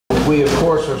We, of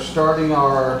course, are starting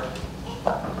our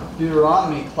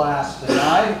Deuteronomy class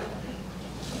tonight,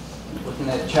 looking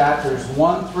at chapters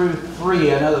 1 through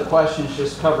 3. I know the questions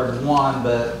just covered 1,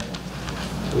 but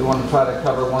we want to try to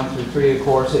cover 1 through 3. Of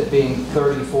course, it being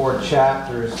 34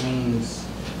 chapters means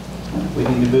we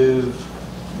need to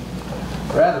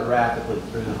move rather rapidly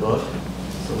through the book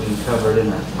so we can cover it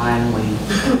in a timely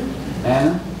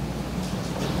manner.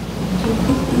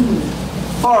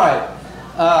 All right.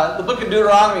 The book of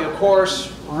Deuteronomy, of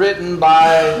course, written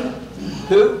by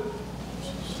who?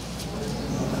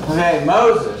 Okay,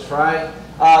 Moses, right?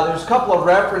 There's a couple of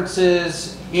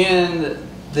references in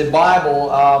the Bible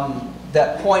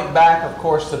that point back, of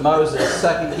course, to Moses.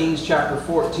 2 Kings chapter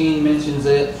 14 mentions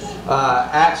it.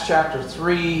 Acts chapter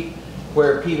 3,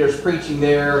 where Peter's preaching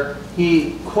there,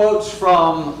 he quotes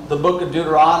from the book of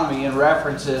Deuteronomy and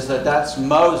references that that's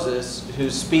Moses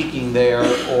who's speaking there,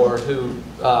 or who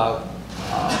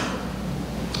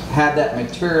had that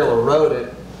material or wrote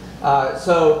it.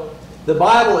 So the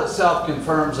Bible itself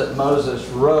confirms that Moses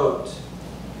wrote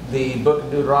the book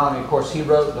of Deuteronomy. Of course, he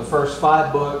wrote the first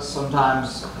 5 books,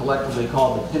 sometimes collectively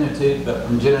called the Pentateuch, but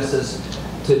from Genesis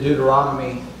to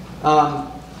Deuteronomy.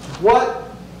 How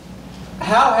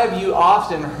have you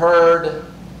often heard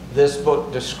this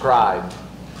book described?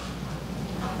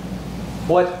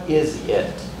 What is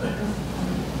it?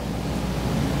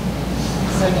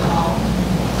 Second law.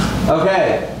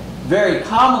 Okay, very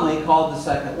commonly called the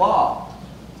second law.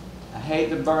 I hate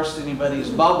to burst anybody's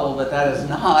bubble, but that is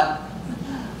not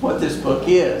what this book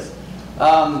is.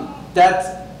 That's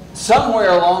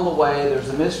somewhere along the way, there's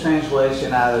a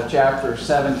mistranslation out of chapter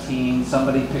 17.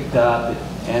 Somebody picked up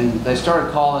and they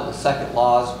started calling it the second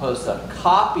law as opposed to a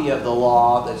copy of the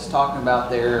law that's talking about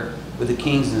there with the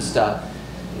kings and stuff.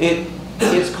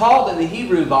 It's called in the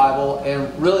Hebrew Bible,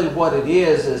 and really what it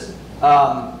is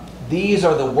these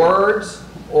are the words,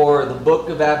 or the book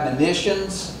of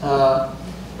admonitions.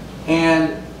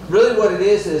 And really what it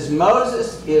is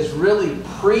Moses is really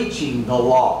preaching the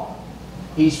law.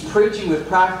 He's preaching with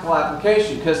practical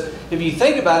application. Because if you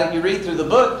think about it, you read through the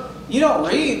book, you don't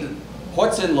read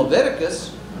what's in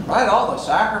Leviticus, right? All the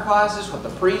sacrifices, what the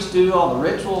priests do, all the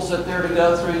rituals that they're to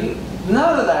go through.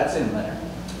 None of that's in there.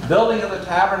 Building of the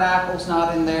tabernacle's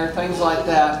not in there, things like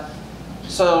that.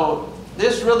 So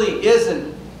this really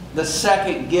isn't the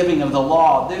second giving of the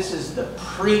law. This is the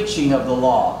preaching of the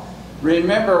law.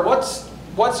 Remember,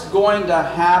 what's going to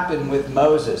happen with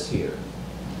Moses here?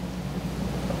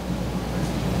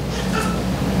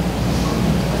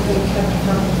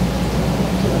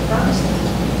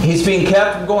 He's being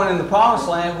kept from going in the promised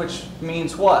land, which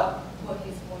means what? What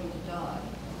he's going to die.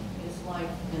 His life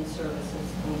and service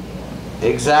is going to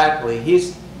end. Exactly.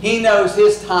 He knows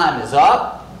his time is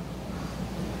up.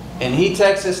 And he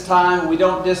takes his time. We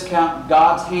don't discount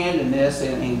God's hand in this,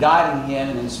 in guiding him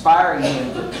and inspiring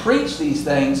him to preach these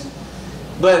things.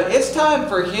 But it's time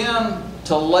for him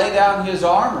to lay down his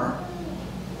armor.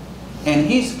 And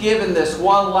he's given this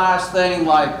one last thing,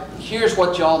 like, here's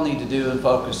what y'all need to do and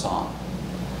focus on.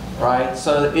 Right?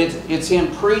 So it's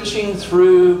him preaching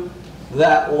through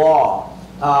that law.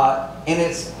 And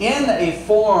it's in a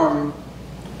form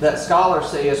that scholars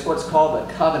say is what's called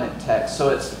a covenant text. So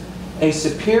it's a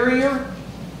superior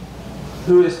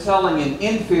who is telling an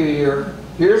inferior,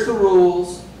 here's the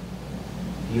rules.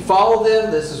 If you follow them,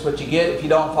 this is what you get. If you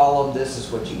don't follow them, this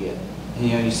is what you get.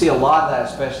 And, you see a lot of that,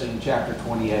 especially in chapter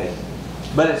 28.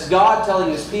 But it's God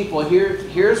telling his people,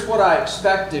 here's what I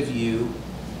expect of you.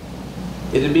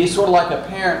 It'd be sort of like a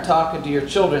parent talking to your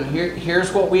children.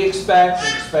 Here's what we expect. We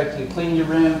expect you to clean your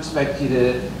room. Expect you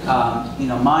to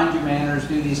mind your manners,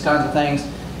 do these kinds of things.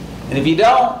 And if you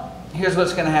don't, here's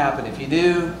what's going to happen. If you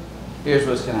do, here's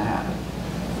what's going to happen.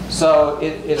 So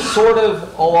it's sort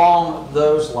of along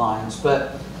those lines.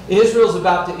 But Israel's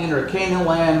about to enter Canaan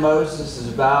land. Moses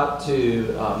is about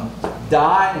to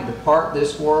die and depart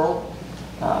this world.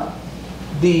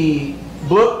 The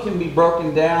book can be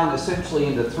broken down essentially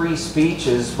into 3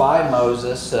 speeches by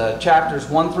Moses. Chapters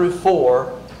 1 through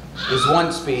 4 is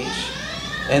one speech.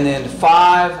 And then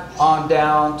 5 on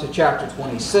down to chapter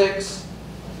 26.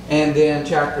 And then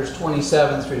chapters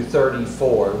 27 through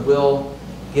 34. We'll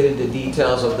get into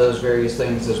details of those various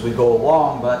things as we go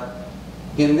along. But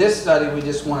in this study, we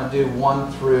just want to do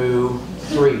 1 through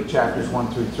 3. Chapters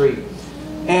 1 through 3.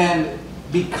 And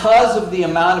because of the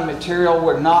amount of material,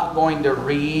 we're not going to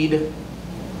read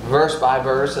verse by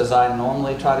verse as I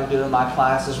normally try to do in my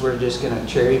classes. We're just going to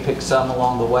cherry pick some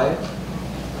along the way.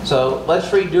 So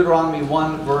let's read Deuteronomy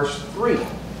 1 verse 3 to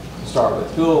start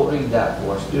with. Who will read that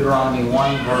for us? Deuteronomy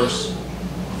 1 verse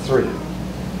 3.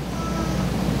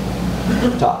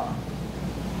 Top.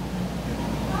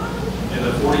 In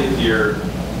the 40th year,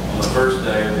 on the first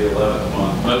day of the 11th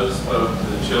month, Moses spoke to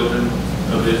the children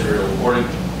of Israel according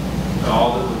to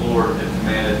all that the Lord had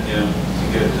commanded him to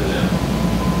give to them.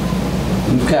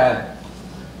 Okay.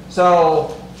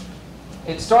 So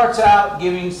it starts out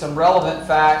giving some relevant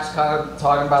facts, kind of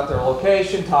talking about their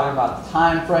location, talking about the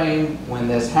time frame when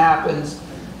this happens.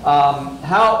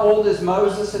 How old is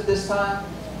Moses at this time?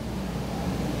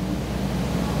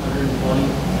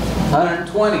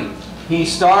 120. He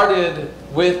started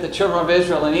with the children of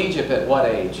Israel in Egypt at what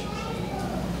age?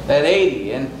 At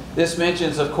 80. And this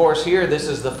mentions, of course, here, this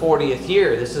is the 40th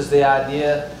year. This is the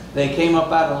idea. They came up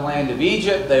out of the land of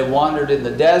Egypt. They wandered in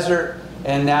the desert.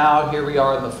 And now here we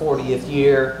are in the 40th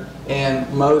year. And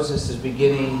Moses is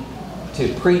beginning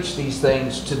to preach these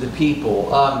things to the people.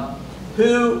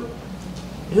 Who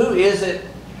is it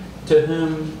to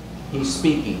whom he's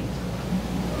speaking?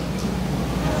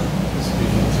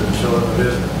 Speaking to the children of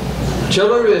Israel.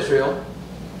 Children of Israel.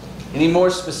 Any more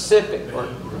specific? Or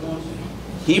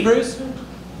Hebrews?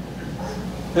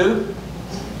 Who?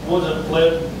 Ones that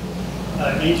fled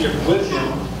Egypt with him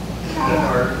that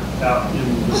are out in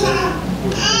the desert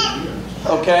for 40 years.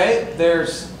 Okay,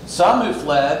 there's some who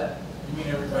fled. You mean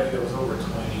everybody that was over 20?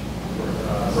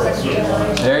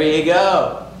 There you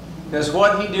go. Because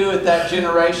what did he do with that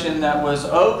generation that was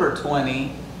over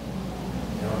 20?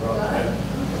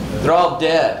 They're all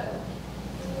dead.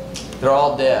 They're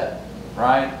all dead,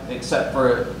 right? Except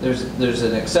for, there's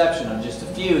an exception of just a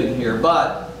few in here,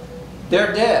 but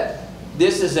they're dead.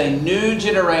 This is a new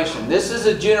generation. This is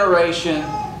a generation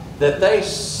that they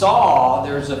saw,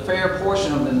 there's a fair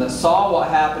portion of them that saw what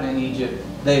happened in Egypt.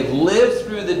 They've lived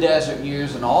through the desert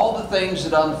years and all the things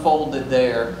that unfolded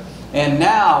there. And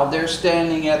now they're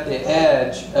standing at the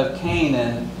edge of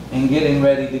Canaan and getting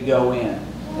ready to go in.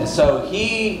 And so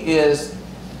he is,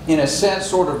 in a sense,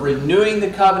 sort of renewing the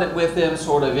covenant with them,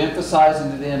 sort of emphasizing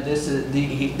to them,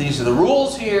 these are the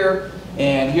rules here,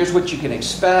 and here's what you can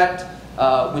expect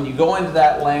when you go into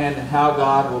that land, and how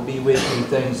God will be with you,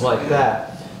 things like that.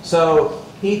 So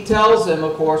he tells them,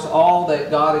 of course, all that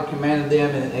God had commanded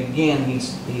them, and again,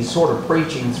 he's sort of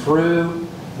preaching through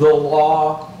the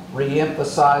law,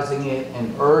 re-emphasizing it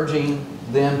and urging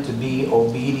them to be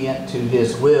obedient to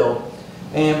his will.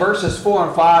 And verses 4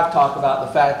 and 5 talk about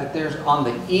the fact that there's on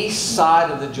the east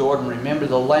side of the Jordan, remember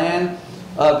the land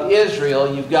of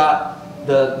Israel, you've got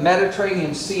the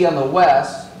Mediterranean Sea on the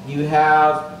west, you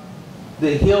have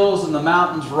the hills and the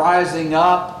mountains rising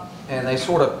up, and they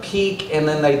sort of peak, and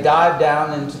then they dive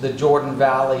down into the Jordan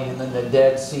Valley, and then the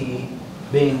Dead Sea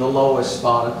being the lowest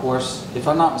spot. Of course, if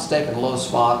I'm not mistaken, the lowest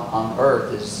spot on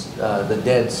earth is the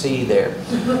Dead Sea there.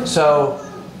 So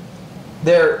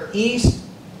they're east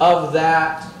of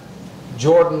that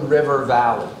Jordan River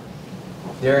Valley.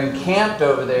 They're encamped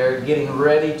over there, getting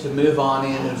ready to move on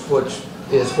in, which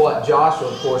is what Joshua,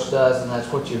 of course, does, and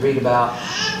that's what you read about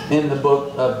in the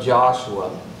book of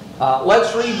Joshua.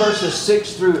 Let's read verses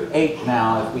 6 through 8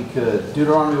 now, if we could.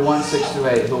 Deuteronomy 1, 6 through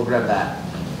 8. Who will grab that?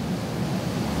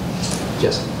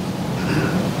 Jesse.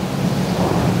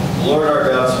 The Lord our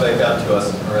God spake unto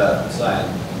us in Horeb, saying,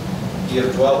 Ye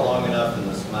have dwelt long enough in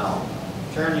this mount.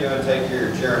 Turn you and take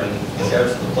your journey, and go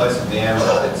to the place of the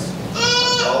Amorites,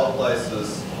 and to all the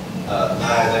places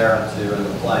nigh thereunto in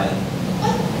the plain,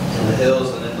 in the hills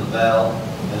and in the vale,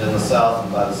 and in the south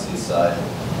and by the seaside,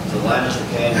 to the land of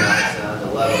the Canaanites and unto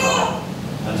Lebanon,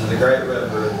 and to the great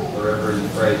river, the river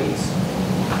Euphrates.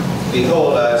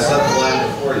 Behold, I have set the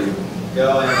land before you.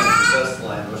 Go in and possess the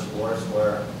land which the Lord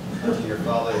sware unto your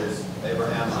fathers,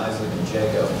 Abraham, Isaac, and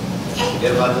Jacob, to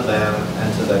give unto them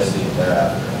and to their seed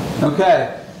thereafter.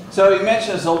 Okay, so he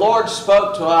mentions the Lord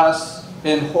spoke to us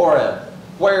in Horeb.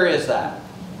 Where is that?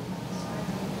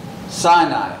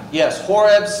 Sinai. Yes,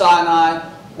 Horeb, Sinai,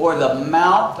 or the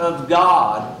Mount of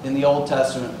God in the Old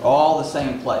Testament, all the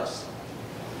same place.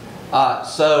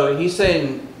 So he's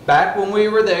saying, back when we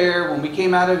were there, when we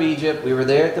came out of Egypt, we were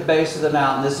there at the base of the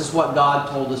mountain. This is what God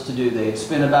told us to do. They had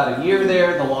spent about a year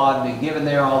there. The law had been given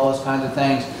there, all those kinds of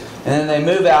things. And then they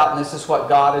move out, and this is what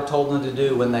God had told them to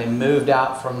do when they moved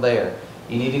out from there.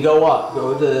 You need to go up.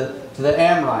 Go to the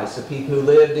Amorites, the people who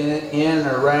lived in and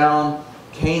around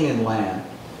Canaan land.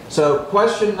 So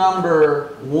question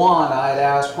number 1, I had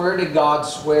asked, where did God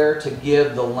swear to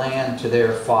give the land to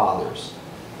their fathers?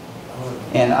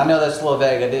 And I know that's a little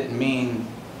vague. I didn't mean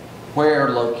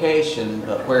where location,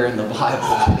 but where in the Bible.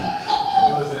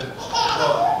 It was in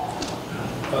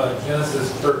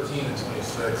Genesis 13 and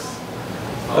 26.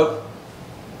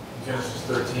 Genesis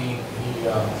 13,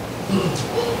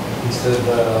 he said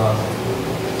that,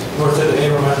 Lord said to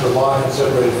Abram after Lot had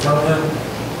separated from him,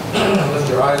 lift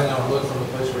your eyes now and look from the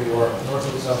place where you are,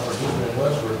 northward, southward, eastward, and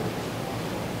westward.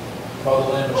 Follow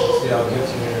the land which you see, I'll give to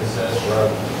you in your descendants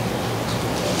forever.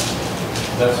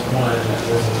 That's one, and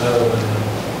there's another one in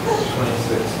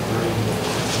 26:3.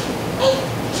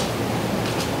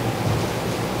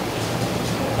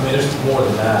 I mean, there's more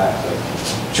than that, but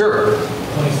Sure.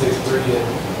 26:3,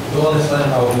 dwell in this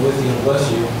land, I will be with you and bless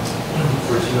you.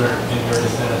 For you and your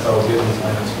descendants, I will give these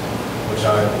lands, which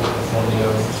I will perform the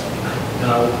oath,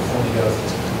 and I will perform the oath,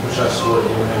 which I swore to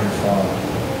Abraham your father.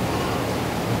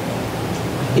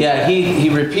 Yeah, he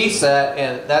repeats that,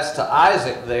 and that's to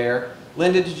Isaac there.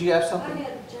 Linda, did you have I something?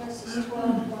 had Genesis 12,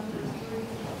 1-3.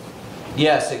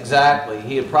 Yes, exactly.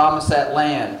 He had promised that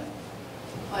land.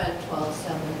 I had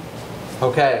 12:7.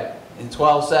 Okay, in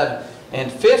 12:7.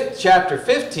 And chapter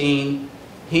 15,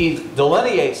 he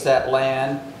delineates that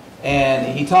land, and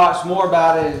he talks more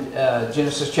about it in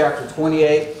Genesis chapter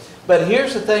 28. But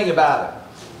here's the thing about it.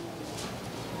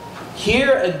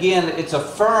 Here again, it's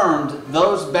affirmed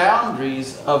those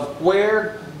boundaries of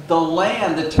where the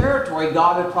land, the territory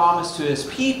God had promised to His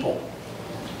people.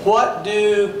 What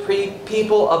do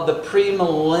people of the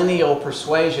premillennial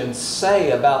persuasion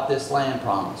say about this land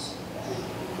promise?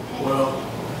 Well,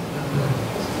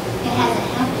 It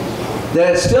hasn't happened yet.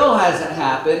 That it still hasn't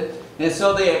happened, and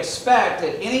so they expect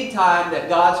at any time that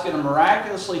God's going to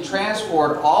miraculously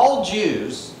transport all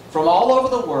Jews from all over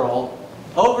the world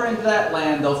over into that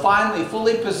land. They'll finally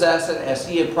fully possess it as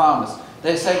He had promised.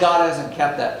 They say God hasn't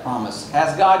kept that promise.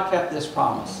 Has God kept this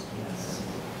promise?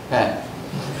 Okay.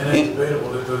 And it's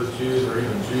debatable if those Jews are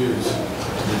even Jews, to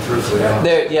be truthfully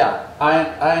honest. Yeah,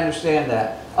 I understand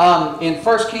that. In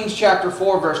 1 Kings chapter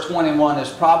 4, verse 21 is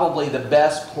probably the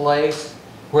best place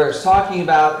where it's talking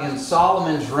about in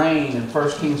Solomon's reign in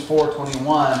 1 Kings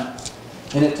 4:21.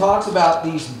 And it talks about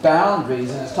these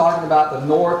boundaries, and it's talking about the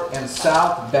north and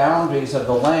south boundaries of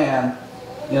the land.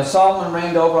 You know, Solomon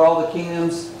reigned over all the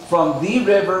kingdoms from the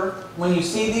river. When you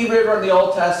see the river in the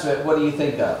Old Testament, what do you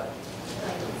think of?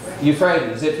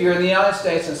 Euphrates. If you're in the United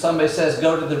States and somebody says,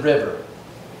 go to the river,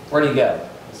 where do you go?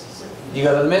 You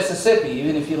go to the Mississippi.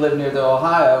 Even if you live near the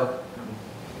Ohio,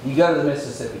 you go to the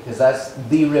Mississippi because that's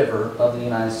the river of the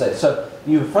United States. So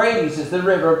Euphrates is the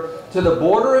river to the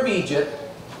border of Egypt,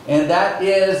 and that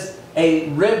is a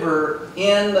river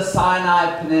in the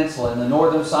Sinai Peninsula, in the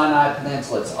northern Sinai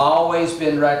Peninsula. It's always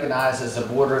been recognized as the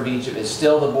border of Egypt. It's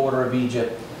still the border of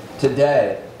Egypt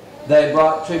today. They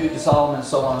brought tribute to Solomon and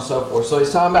so on and so forth. So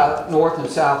he's talking about north and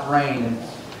south reign.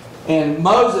 And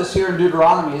Moses here in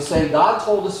Deuteronomy is saying God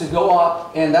told us to go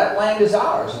up and that land is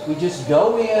ours. If we just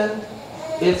go in,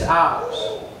 it's ours.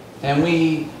 And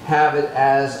we have it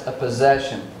as a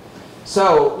possession.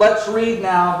 So let's read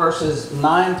now verses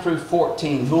 9 through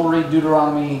 14. Who will read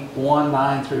Deuteronomy 1,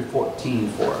 9 through 14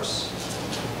 for us?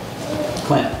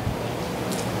 Clint.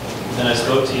 Then I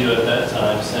spoke to you at that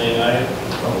time, saying, I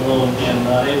alone am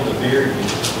not able to bear you.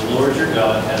 The Lord your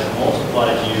God has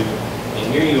multiplied you,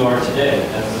 and here you are today,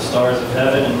 as the stars of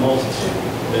heaven in multitude.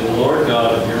 May the Lord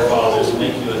God of your fathers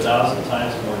make you 1,000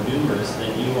 times more numerous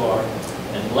than you are,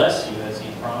 and bless you as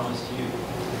He promised you.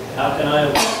 How can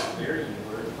I bear you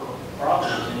your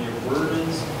problems and your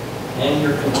burdens and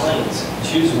your complaints?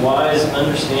 Choose wise,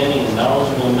 understanding, and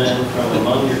knowledgeable men from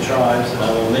among your tribes, and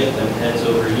I will make them heads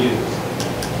over you.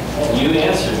 You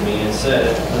answered me and said,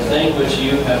 the thing which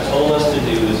you have told us to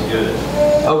do is good.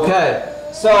 Okay,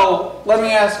 so let me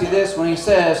ask you this. When he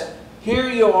says, here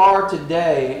you are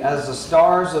today as the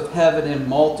stars of heaven in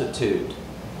multitude,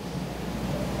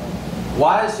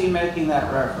 why is he making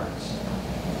that reference?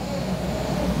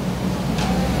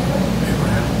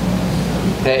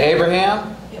 Okay,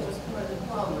 Abraham? It was part of the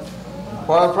promise.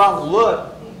 Part of the problem.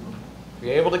 Look,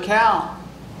 you're able to count.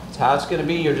 That's how it's going to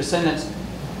be, your descendants.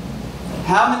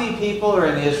 How many people are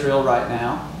in Israel right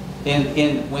now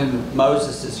when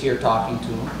Moses is here talking to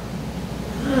them?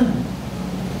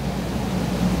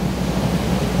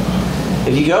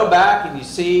 If you go back and you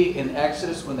see in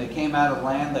Exodus when they came out of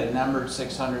land, they numbered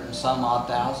 600 and some odd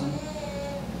thousand.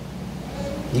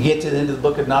 You get to the end of the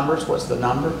book of Numbers, what's the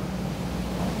number?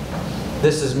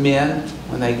 This is men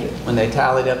when they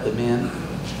tallied up the men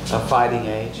of fighting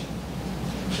age.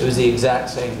 It was the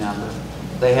exact same number.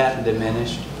 They hadn't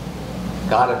diminished.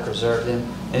 God had preserved them.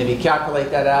 And if you calculate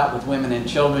that out with women and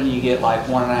children, you get like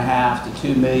 1.5 to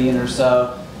 2 million or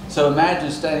so. So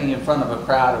imagine standing in front of a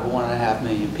crowd of 1.5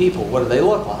 million people. What do they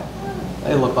look like?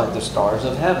 They look like the stars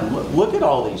of heaven. Look at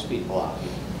all these people out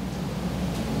here.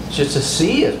 It's just a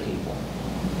sea of people.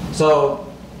 So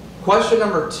question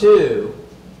number 2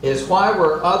 is, why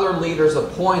were other leaders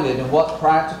appointed, and what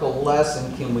practical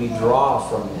lesson can we draw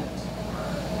from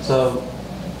it? So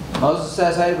Moses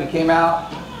says, hey, we came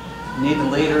out, needed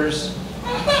leaders,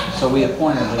 so we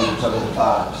appointed leaders over the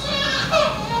tribes.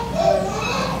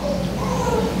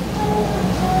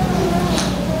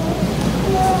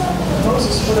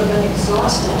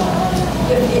 exhausted.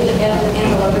 Couldn't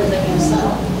handle everything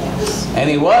himself. And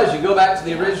he was. You go back to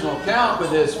the original account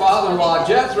with his father-in-law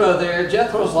Jethro there.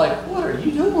 Jethro's like, what are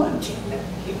you doing?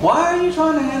 Why are you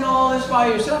trying to handle all this by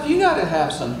yourself? You got to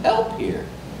have some help here.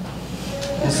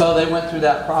 And so they went through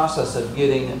that process of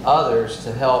getting others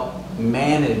to help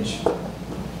manage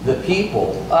the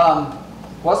people.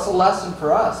 What's the lesson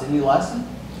for us? Any lesson?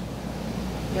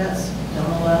 Yes, don't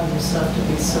allow yourself to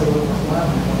be so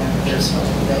overwhelmed whenever there's help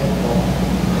available.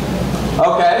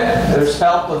 Okay, there's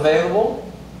help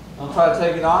available. Don't try to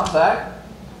take it on, Zach.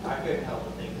 I couldn't help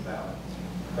but think about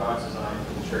God's design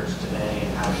for the church today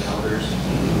and having elders.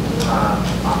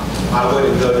 I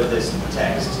wouldn't go to this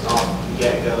text off the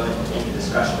get-go in the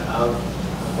discussion of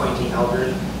appointing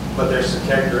elders, but there's some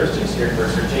characteristics here.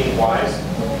 First, are being wise,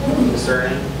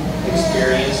 discerning,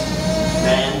 experienced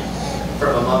men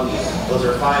from among you. Those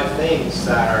are 5 things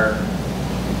that are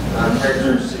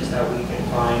characteristics that we can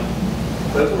find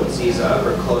equivalencies of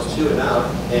or close to enough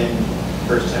in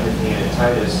 1 Timothy and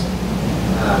Titus,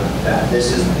 that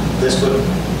this would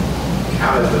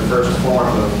count as the first form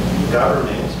of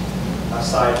government,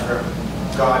 aside from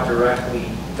God directly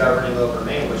governing over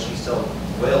man, which he still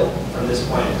will from this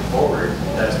point forward,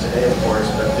 as today of course,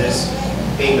 but this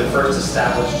being the first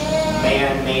established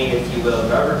man-made, if you will,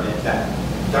 government, that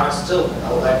God's still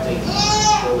electing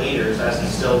the leaders, as he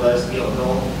still does. He'll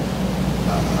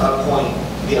appoint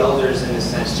the elders in a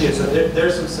sense too. So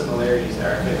there's some similarities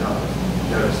there. I couldn't help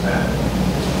but notice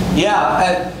that. Yeah,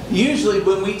 and usually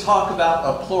when we talk about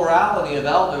a plurality of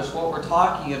elders, what we're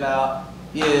talking about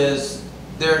is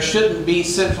there shouldn't be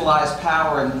centralized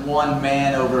power in one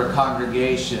man over a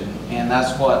congregation, and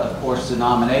that's what, of course,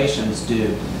 denominations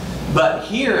do. But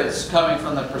here it's coming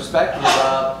from the perspective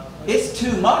of it's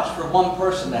too much for one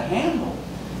person to handle.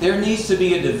 There needs to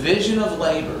be a division of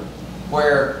labor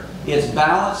where it's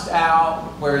balanced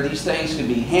out, where these things can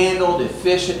be handled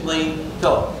efficiently.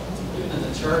 Philip. Even in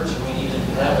the church, I mean, even if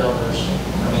you have elders,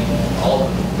 I mean, all of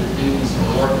the duties and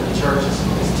the work of the church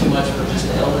is too much for just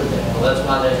the elder to handle. That's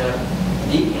why they have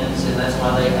deacons, and that's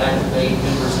why they activate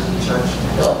members of the church to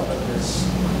help, because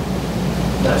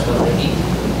that's what they need to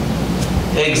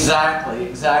do.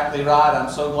 Exactly right. I'm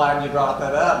so glad you brought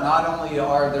that up. Not only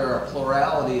are there a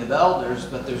plurality of elders,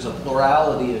 but there's a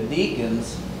plurality of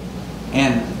deacons,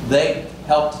 and they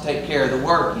help to take care of the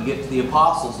work. You get to the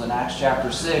apostles in Acts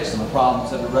chapter 6 and the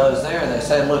problems that arose there. They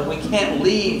said, look, we can't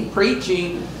leave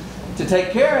preaching to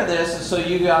take care of this, and so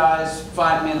you guys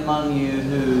find men among you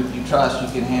who, if you trust, you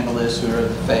can handle this, who are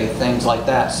of the faith, things like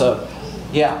that. So,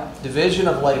 yeah, division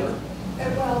of labor.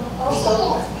 And well,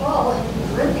 also with Paul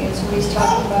in Corinthians, when he's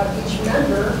talking about each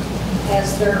member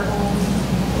has their own,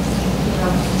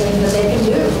 thing that they can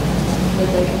do, that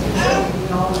they can contribute,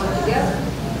 we all work together.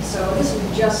 So this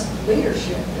isn't just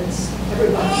leadership, it's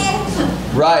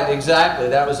everybody. Right, exactly.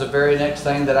 That was the very next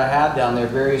thing that I had down there.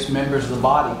 Various members of the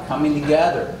body coming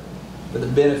together for the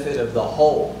benefit of the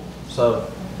whole.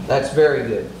 So that's very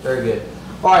good, very good.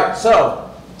 All right, so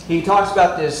he talks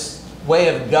about this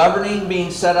way of governing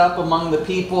being set up among the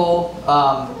people.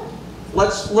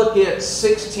 Let's look at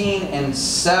 16 and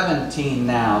 17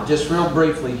 now, just real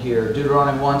briefly here.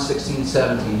 Deuteronomy 1, 16,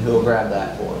 17. Who will grab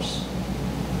that for us?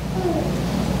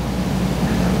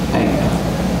 Hang on.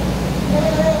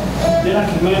 Then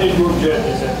I commanded your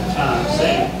judges at the time,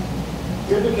 saying,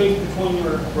 hear the case between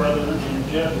your brethren, and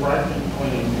judge rightly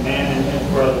between a man and his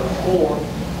brother, or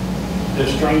the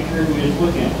stranger who is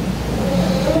with him.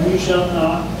 You shall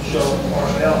not show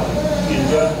partiality in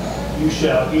judgment. You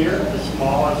shall hear the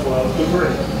small as well as the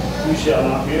great. You shall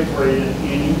not be afraid of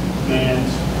any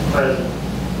man's presence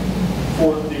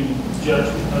for the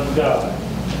judgment of God.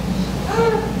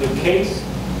 The case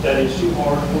that is too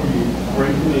hard for you,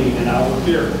 bring to me, and I will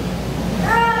hear it.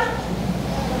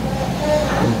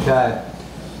 Okay.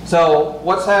 So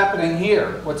what's happening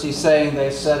here? What's he saying they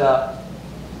set up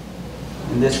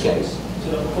in this case?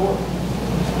 Set up a court.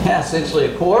 Yeah, essentially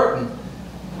a court, and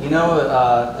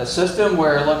a system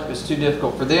where, look, if it's too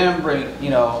difficult for them,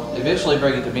 eventually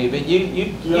bring it to me. But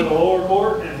you have a lower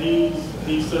court, and he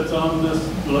sits on this,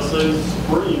 let's say,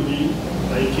 supreme.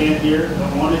 They can't hear,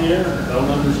 don't want to hear, or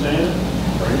don't understand,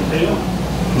 bring it to him.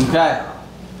 Okay.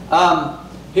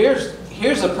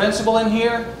 Here's a principle in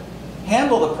here.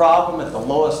 Handle the problem at the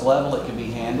lowest level it can be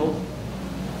handled.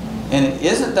 And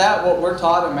isn't that what we're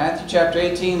taught in Matthew chapter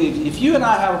 18? If you and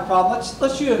I have a problem,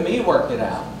 let's you and me work it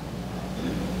out.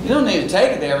 You don't need to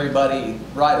take it to everybody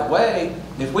right away.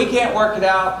 If we can't work it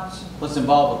out, let's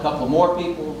involve a couple more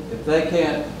people. If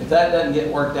that doesn't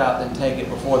get worked out, then take it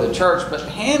before the church. But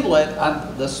handle it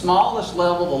at the smallest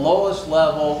level, the lowest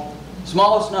level,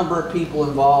 smallest number of people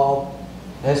involved,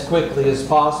 as quickly as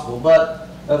possible. But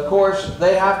of course,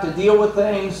 they have to deal with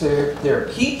things. They're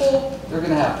people. They're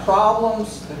going to have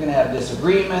problems. They're going to have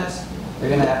disagreements. They're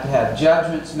going to have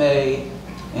judgments made.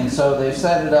 And so they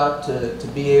set it up to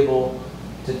be able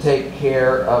to take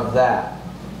care of that.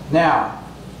 Now,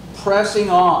 pressing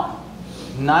on,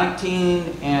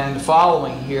 19 and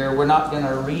following here, we're not going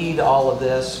to read all of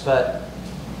this, but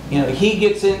he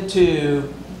gets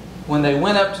into when they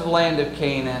went up to the land of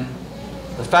Canaan,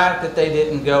 the fact that they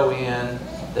didn't go in,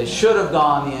 they should have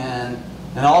gone in,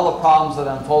 and all the problems that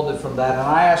unfolded from that. And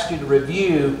I asked you to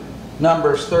review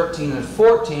Numbers 13 and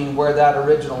 14, where that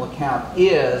original account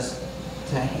is,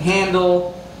 to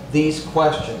handle these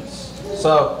questions.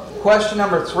 So, question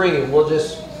number 3, we'll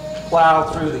just plow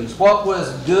through these. What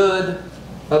was good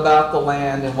about the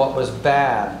land and what was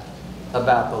bad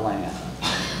about the land?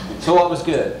 So what was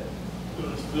good? It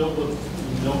was filled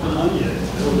with milk and honey.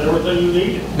 It was everything you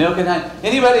needed. Milk and honey.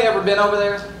 Anybody ever been over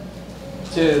there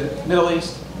to Middle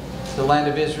East, the land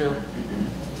of Israel?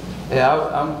 Yeah,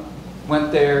 I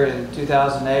went there in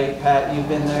 2008. Pat, you've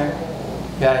been there?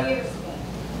 Okay.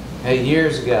 8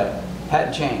 years ago.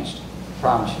 Hadn't changed.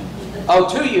 Promise you. Oh,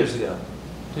 2 years ago.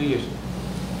 2 years ago.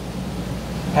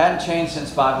 Hadn't changed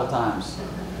since Bible times.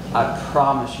 I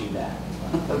promise you that.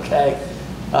 Okay?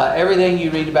 Everything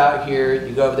you read about here,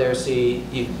 you go over there and see.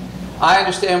 I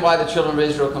understand why the children of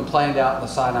Israel complained out in the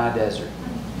Sinai desert.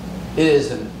 It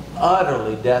is an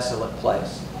utterly desolate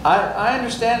place. I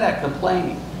understand that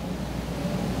complaining.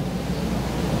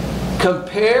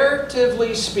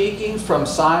 Comparatively speaking, from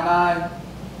Sinai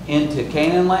into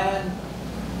Canaan land,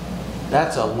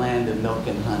 that's a land of milk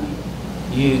and honey.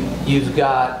 You've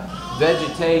got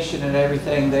vegetation and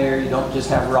everything there. You don't just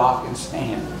have rock and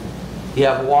sand. You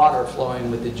have water flowing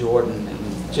with the Jordan,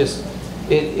 and just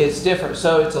it's different.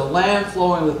 So it's a land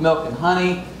flowing with milk and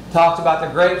honey. Talked about the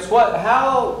grapes.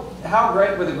 How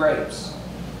great were the grapes?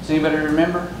 Does anybody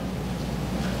remember?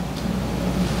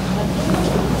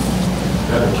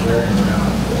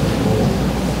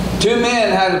 2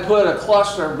 men had to put a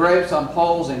cluster of grapes on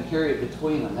poles and carry it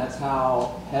between them. That's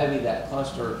how heavy that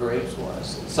cluster of grapes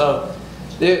was. So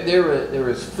there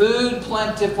was food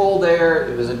plentiful there.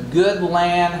 It was a good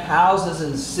land, houses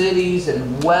and cities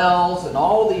and wells and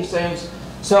all these things.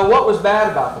 So what was bad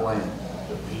about the land?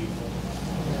 The people.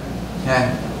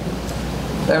 Okay.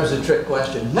 That was a trick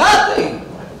question. Nothing!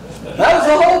 That was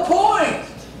the whole point.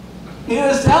 He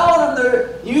was telling them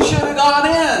you should have gone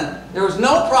in. There was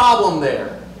no problem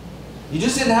there. You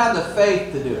just didn't have the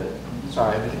faith to do it.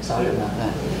 Sorry, I get excited about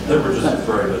that. They were just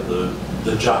afraid of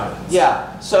the giants.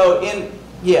 Yeah. So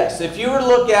yes, if you were to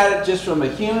look at it just from a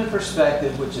human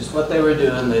perspective, which is what they were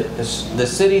doing, the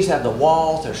cities have the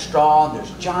walls, they're strong,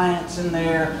 there's giants in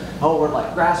there. Oh, we're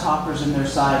like grasshoppers in their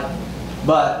sight.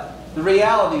 But the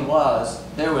reality was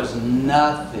there was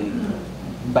nothing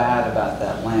bad about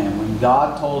that land. When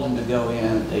God told them to go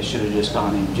in, they should have just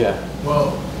gone in. Jeff.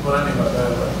 Well, what I mean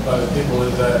by the people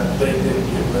is that they didn't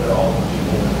get rid of all the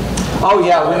people. Oh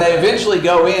yeah, when they eventually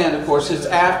go in, of course, it's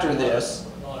after this.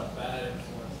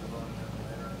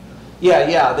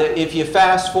 Yeah. If you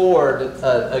fast forward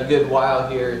a good while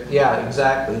here, yeah,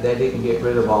 exactly. They didn't get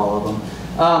rid of all of them.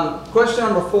 Question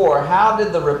number 4, how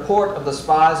did the report of the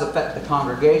spies affect the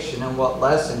congregation, and what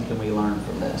lesson can we learn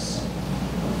from this?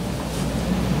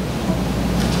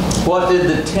 What did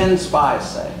the 10 spies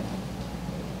say?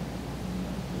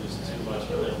 It was too much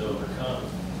for them to overcome.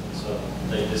 And so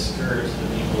they discouraged the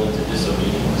people into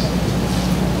disobedience.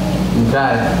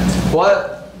 Okay.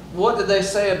 What did they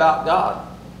say about God?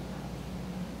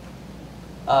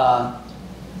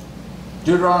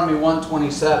 Deuteronomy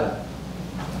 1:27.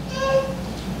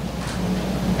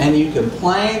 And you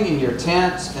complained in your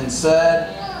tents and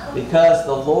said, because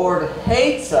the Lord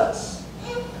hates us,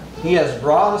 He has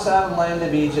brought us out of the land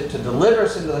of Egypt to deliver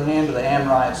us into the hand of the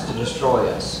Amorites to destroy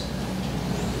us.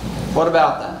 What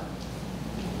about that?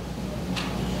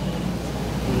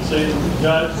 You say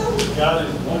God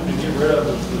is wanting to get rid of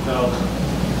us because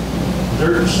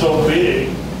they're so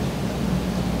big.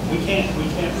 We can't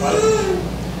fight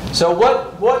them. So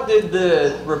what did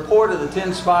the report of the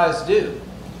 10 spies do?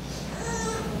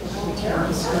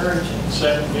 Discouraging.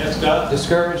 Second guess God.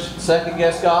 Discourage, second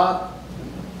guess God?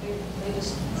 They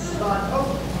just thought, oh,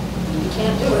 you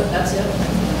can't do it, that's it.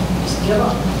 Just give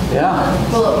up.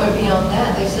 Yeah. Well, it went beyond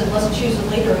that. They said, let's choose a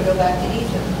leader and go back to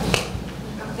Egypt.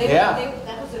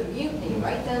 That was a mutiny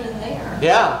right then and there.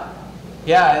 Yeah.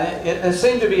 Yeah, and it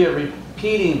seemed to be a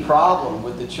repeating problem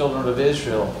with the children of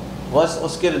Israel.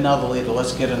 Let's get another leader.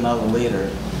 Let's get another leader.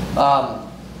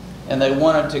 And they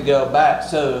wanted to go back.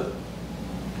 So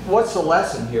what's the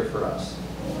lesson here for us?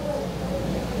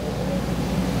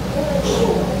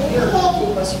 You're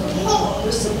keep us from doing what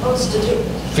we're supposed to do.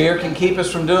 Fear can keep us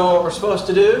from doing what we're supposed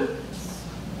to do.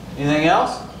 Anything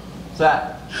else? What's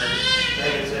that?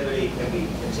 Negativity can be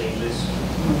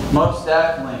contagious. Most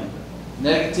definitely.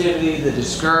 Negativity, the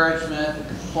discouragement, the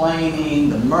complaining,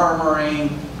 the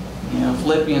murmuring. You know,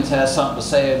 Philippians has something to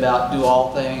say about do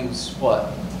all things, what?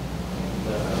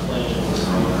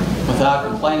 Without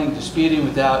complaining, disputing,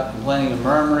 without complaining and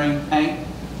murmuring. Hank?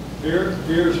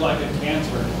 Fear is like a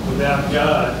cancer. Without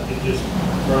God, it just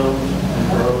grows and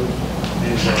grows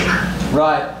and grows.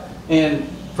 Right. And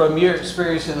from your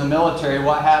experience in the military,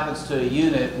 what happens to a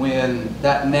unit when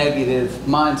that negative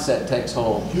mindset takes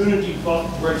hold? Unity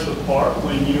breaks apart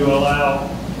when you allow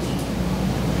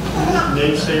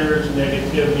naysayers,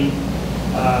 negativity.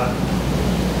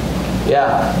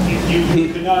 If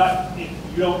you cannot, if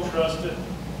you don't trust it,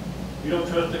 you don't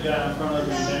trust the guy in front of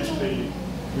you next to you,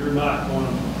 you're not going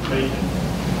to make it.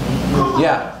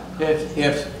 Yeah.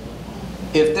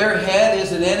 If their head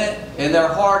isn't in it and their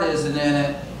heart isn't in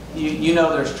it, you know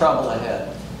there's trouble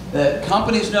ahead. The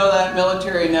companies know that,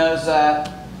 military knows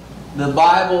that. The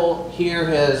Bible here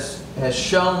has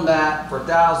shown that for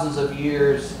thousands of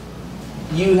years.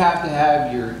 You have to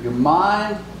have your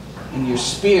mind and your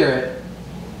spirit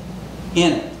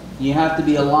in it. You have to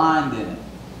be aligned in it.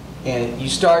 And you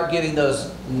start getting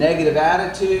those negative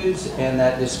attitudes and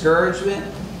that discouragement,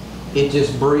 it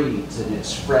just breeds and it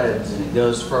spreads and it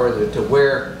goes further to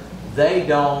where they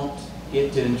don't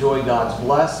get to enjoy God's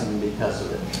blessing because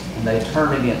of it. And they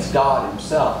turn against God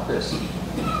Himself. Chris?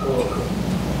 Well,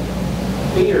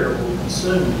 fear will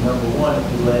consume you, number one,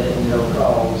 if you let it, and it'll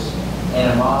cause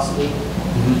animosity,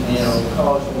 and it'll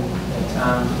cause you at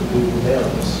times to be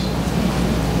rebellious.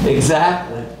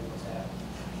 Exactly.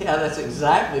 Yeah, that's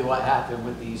exactly what happened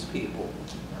with these people.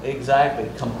 Exactly.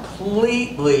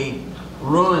 Completely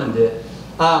ruined it.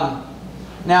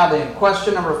 Now then,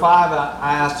 question number 5,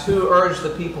 I asked, who urged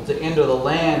the people to enter the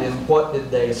land, and what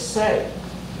did they say?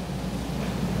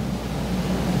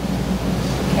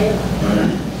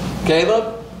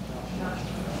 Caleb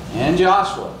and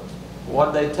Joshua.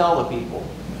 What did they tell the people?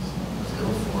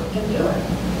 We can do it.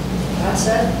 God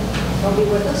said, He'll be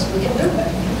with us, we can do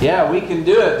it. Yeah, we can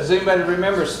do it. Does anybody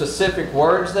remember specific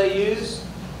words they used?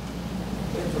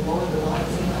 If the Lord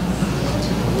delights in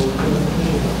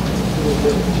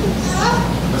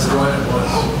That's the one it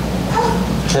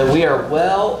was. That we are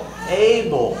well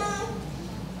able.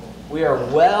 We are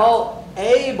well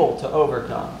able to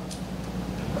overcome.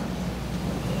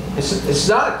 It's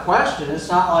not a question. It's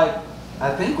not like,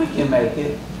 I think we can make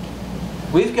it.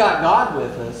 We've got God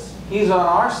with us. He's on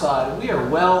our side. We are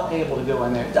well able to go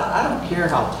in there. I don't care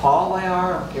how tall they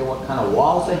are. I don't care what kind of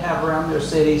walls they have around their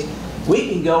cities. We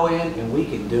can go in and we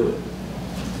can do it.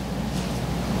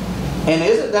 And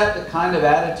isn't that the kind of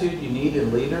attitude you need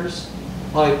in leaders?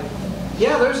 Like,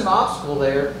 yeah, there's an obstacle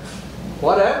there.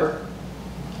 Whatever.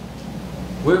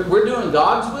 We're doing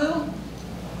God's will.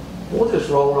 We'll just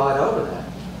roll right over that.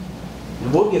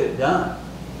 And we'll get it done.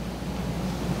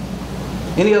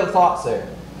 Any other thoughts there?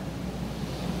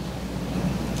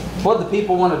 What did the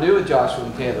people want to do with Joshua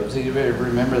and Caleb? Does anybody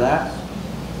remember that?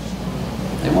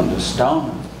 They wanted to stone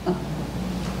them.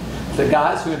 The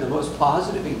guys who are the most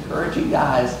positive, encouraging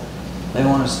guys, they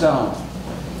want to stone.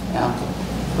 Yeah.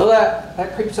 So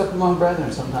that creeps up among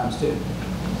brethren sometimes too.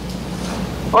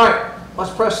 All right,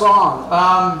 let's press on.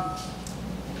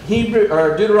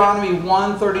 Deuteronomy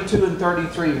 1, 32 and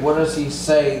 33. What does he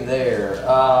say there?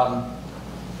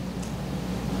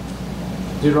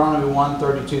 Deuteronomy 1,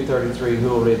 32, 33. Who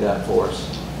will read that for us?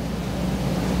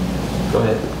 Go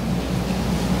ahead.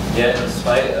 Yet in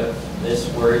spite of this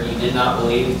word, you did not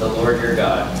believe the Lord your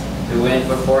God, who went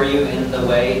before you in the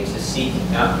way to seek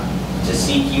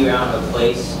you out a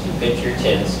place to pitch your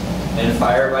tents, and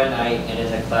fire by night and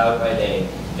in a cloud by day,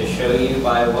 to show you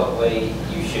by what way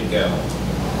you should go.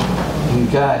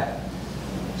 Okay.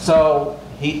 So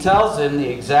he tells them the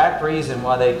exact reason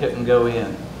why they couldn't go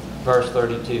in. Verse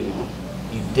 32.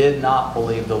 You did not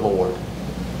believe the Lord.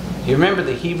 You remember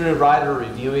the Hebrew writer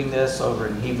reviewing this over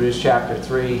in Hebrews chapter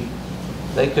 3?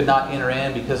 They could not enter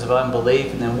in because of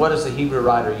unbelief. And then what does the Hebrew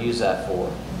writer use that for?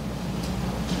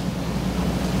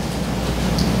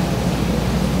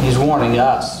 He's warning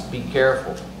us, be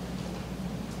careful.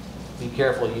 Be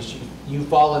careful. You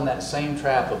fall in that same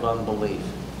trap of unbelief.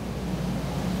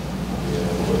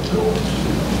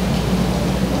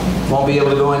 Won't be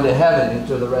able to go into heaven,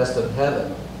 into the rest of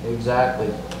heaven. Exactly.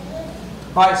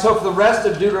 All right, so for the rest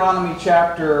of Deuteronomy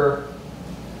chapter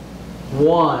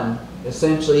 1,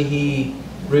 essentially he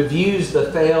reviews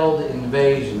the failed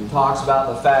invasion, talks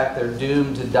about the fact they're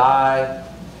doomed to die.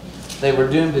 they were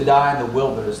doomed to die in the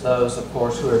wilderness. Those, of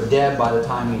course, who are dead by the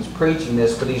time he's preaching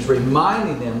this. But he's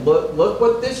reminding them, look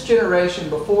what this generation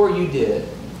before you did.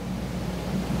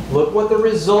 Look what the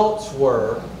results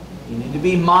were. You need to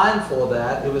be mindful of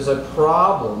that. It was a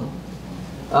problem.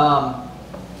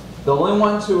 The only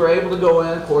ones who were able to go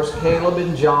in, of course, Caleb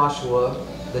and Joshua,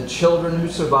 the children who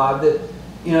survived it.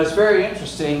 You know, it's very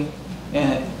interesting.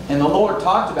 And the Lord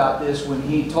talked about this when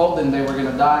He told them they were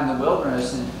going to die in the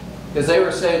wilderness. Because they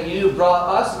were saying, you brought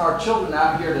us and our children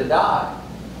out here to die.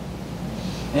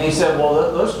 And He said,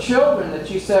 well, those children that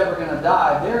you said were going to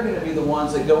die, they're going to be the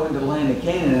ones that go into the land of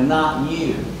Canaan and not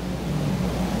you.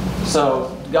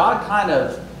 So God kind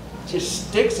of just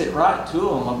sticks it right to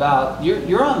them about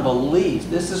your unbelief.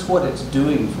 This is what it's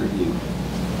doing for you.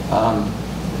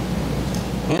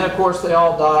 And of course they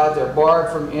all died. They're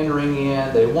barred from entering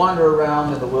in. They wander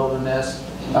around in the wilderness.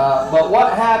 But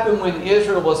what happened when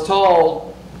Israel was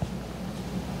told,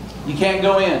 you can't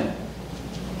go in?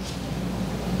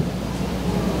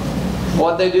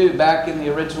 What did they do back in the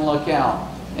original account?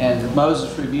 And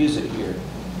Moses reviews it here.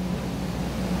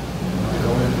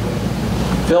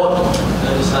 Philip? I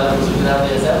decided it was a good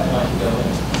idea at that point to go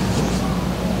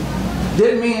in.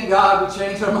 Didn't mean that God would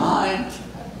change their mind.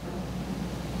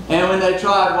 And when they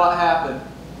tried, what happened?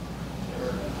 They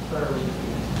were thoroughly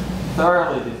defeated.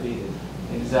 Thoroughly defeated.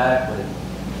 Exactly.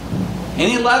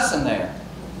 Any lesson there?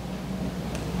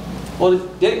 Well,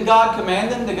 didn't God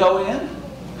command them to go in?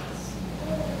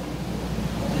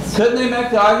 Couldn't they make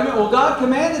the argument, well, God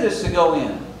commanded us to go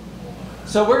in,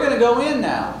 so we're going to go in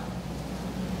now?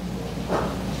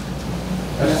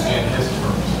 That's in His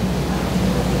terms.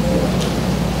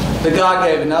 But God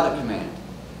gave another command.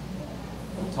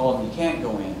 He told them you can't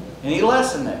go in. Any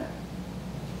lesson there?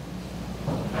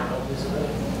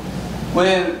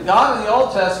 When God in the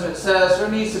Old Testament says there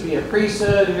needs to be a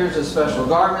priesthood, here's the special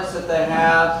garments that they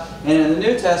have, and in the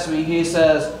New Testament He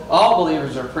says all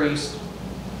believers are priests.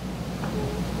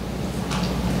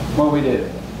 What do we do?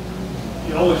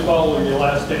 You always follow your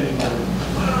last standing order.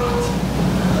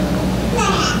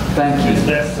 Thank you.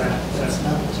 That's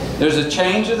not the change. There's a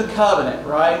change of the covenant,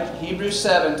 right? Hebrews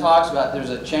 7 talks about there's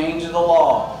a change of the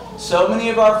law. So many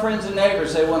of our friends and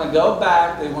neighbors, they want to go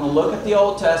back, they want to look at the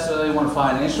Old Testament, they want to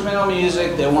find instrumental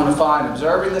music, they want to find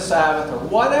observing the Sabbath or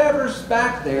whatever's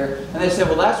back there, and they say,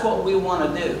 well, that's what we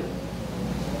want to do.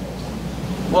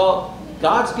 Well,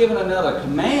 God's given another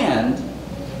command,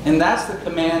 and that's the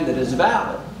command that is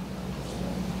valid.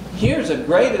 Here's a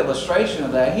great illustration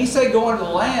of that. He said go into the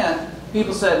land.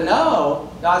 People said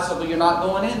no. God said, well, you're not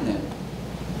going in then.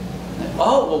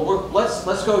 Oh, well,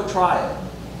 let's go try it.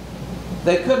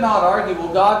 They could not argue,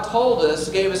 well, God told us,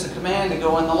 gave us a command to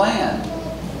go in the land.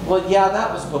 Well, yeah,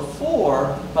 that was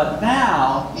before, but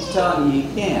now He's telling you you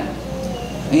can't.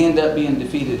 They end up being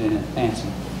defeated in it. Nancy.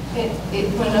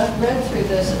 When I read through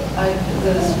this,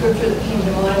 the scripture that came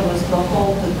to mind was,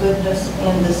 behold the goodness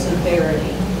and the severity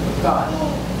of God.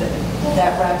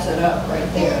 That wraps it up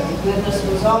right there. The goodness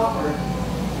was offered,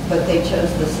 but they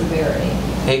chose the severity.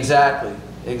 Exactly.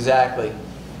 Exactly.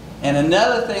 And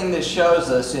another thing that shows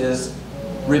us is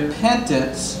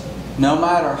repentance, no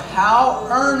matter how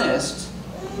earnest,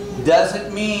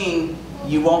 doesn't mean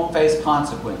you won't face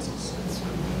consequences.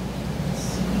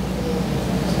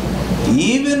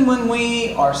 Even when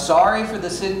we are sorry for the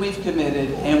sin we've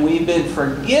committed and we've been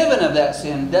forgiven of that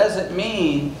sin, doesn't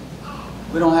mean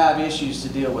we don't have issues to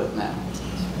deal with now.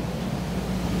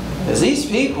 Because these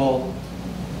people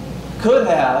could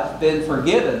have been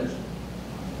forgiven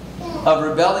of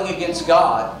rebelling against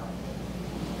God,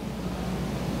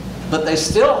 but they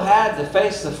still had to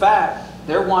face the fact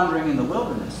they're wandering in the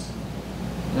wilderness.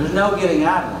 There's no getting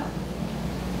out of that.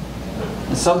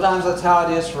 And sometimes that's how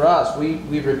it is for us. We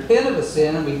repent of a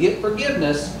sin and we get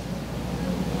forgiveness,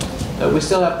 but we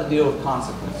still have to deal with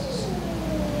consequences.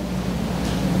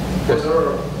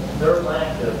 Their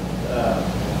lack of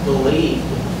belief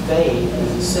and faith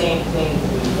is the same thing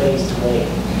that we face today.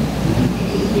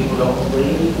 People don't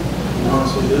believe. The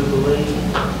ones who do believe,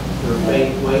 their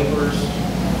faith wavers.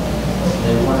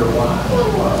 They wonder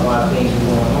why things are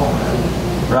going on.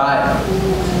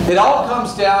 Right. It all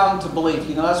comes down to belief.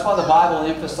 You know, that's why the Bible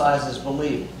emphasizes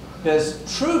belief.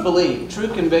 Because true belief, true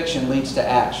conviction leads to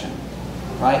action.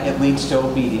 Right? It leads to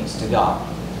obedience to God.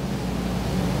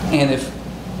 And if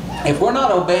we're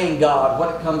not obeying God,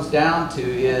 what it comes down to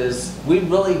is we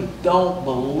really don't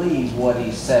believe what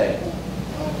He's saying.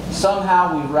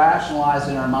 Somehow we rationalize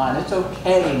in our mind, it's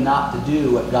okay not to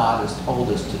do what God has told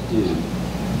us to do.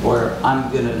 Or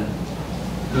I'm going to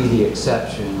be the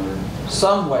exception. Or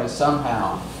some way,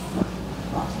 somehow.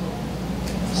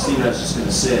 Stephen, I was just going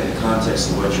to say, in the context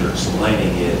of what you're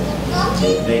explaining,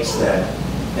 it makes that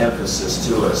emphasis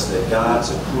to us that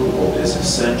God's approval is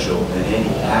essential in any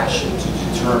action to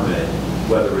determine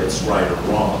whether it's right or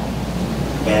wrong.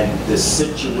 And the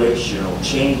situational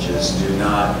changes do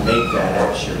not make that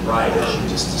action right, as you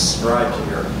just described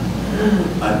here.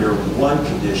 Under one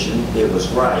condition, it was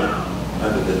right.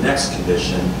 Under the next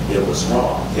condition, it was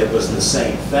wrong. It was the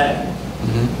same thing,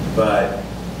 but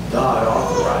God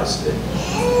authorized it,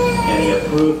 and He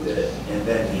approved it, and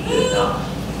then He did not.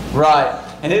 Right.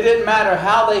 And it didn't matter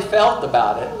how they felt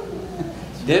about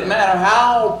it. Didn't matter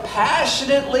how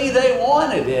passionately they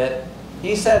wanted it.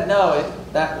 He said, no,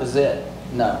 that was it.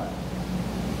 No.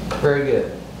 Very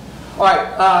good. All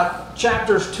right,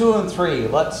 chapters 2 and 3.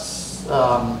 Let's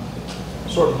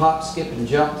sort of hop, skip, and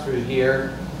jump through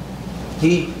here.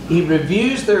 He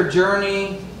reviews their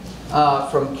journey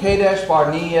from Kadesh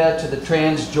Barnea to the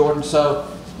Transjordan. So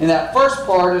in that first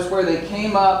part is where they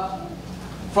came up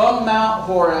from Mount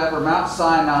Horeb or Mount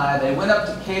Sinai. They went up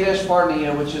to Kadesh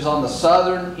Barnea, which is on the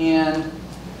southern end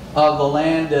of the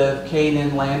land of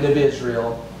Canaan, land of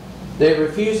Israel. They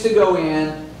refused to go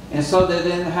in, and so they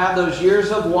then have those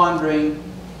years of wandering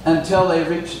until they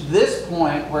reach this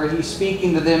point where he's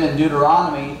speaking to them in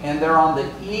Deuteronomy, and they're on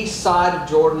the east side of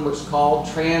Jordan, which is called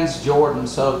Transjordan.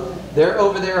 So they're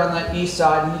over there on the east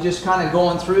side, and he's just kind of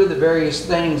going through the various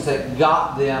things that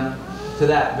got them to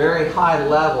that very high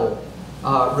level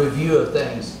review of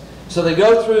things. So they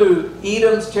go through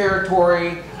Edom's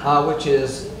territory, which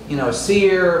is,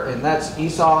 Seir, and that's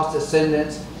Esau's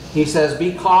descendants. He says,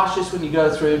 be cautious when you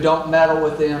go through. Don't meddle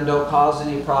with them. Don't cause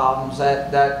any problems.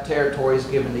 That territory is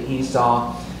given to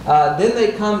Esau. Then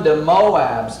they come to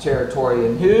Moab's territory.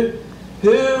 And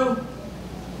who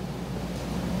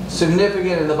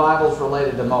significant in the Bible is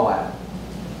related to Moab?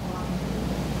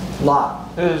 Lot.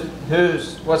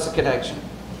 What's the connection?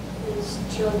 His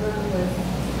children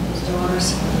with his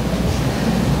daughters.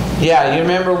 Yeah, you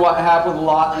remember what happened with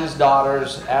Lot and his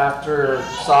daughters after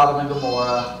Sodom and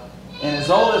Gomorrah. And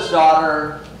his oldest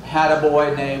daughter had a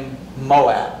boy named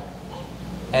Moab.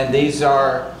 And these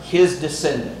are his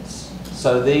descendants.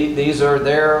 So these are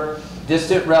their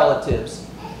distant relatives.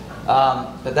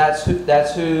 But that's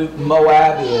who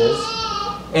Moab is.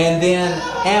 And then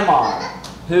Ammon.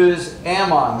 Who's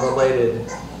Ammon related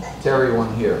to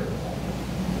everyone here?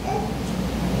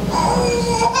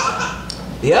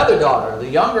 The other daughter, the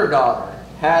younger daughter,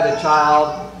 had a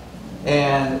child,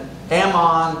 and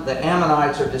Ammon, the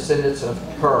Ammonites are descendants of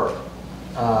her,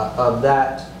 of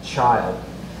that child.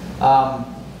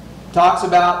 Talks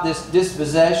about this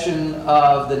dispossession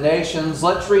of the nations.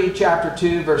 Let's read chapter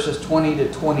 2, verses 20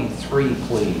 to 23,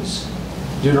 please.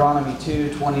 Deuteronomy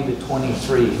 2, 20 to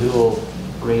 23. Who will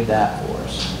read that for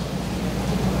us?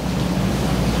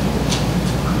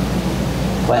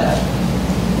 Planet.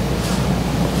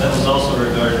 That was also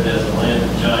regarded as a land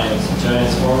of giants. The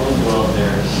giants formerly dwelt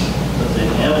there, but the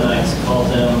Ammonites called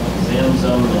them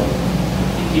Zamzum,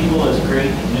 a people as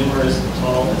great and numerous and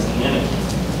tall as the Anakim.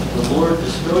 The Lord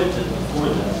destroyed them before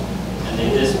them, and they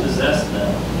dispossessed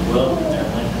them and dwelt in their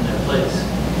place.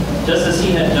 Just as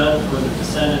he had done for the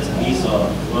descendants of Esau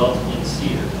who dwelt in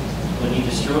Seir. When he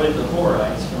destroyed the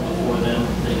Horites from before them,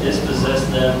 they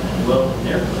dispossessed them and dwelt in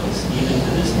their place, even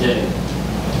to this day.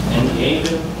 And the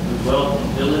Avim, who dwelt in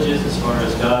villages as far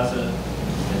as Gaza,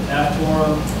 and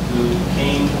Caphtorim, who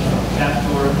came from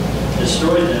Caphtor,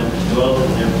 destroyed them and dwelt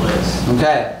in their place.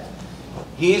 Okay.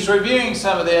 He's reviewing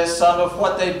some of this, some of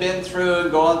what they've been through,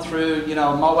 going through,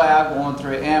 Moab, going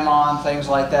through Ammon, things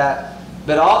like that.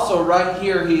 But also right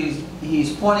here,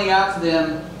 he's pointing out to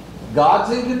them,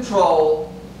 God's in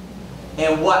control,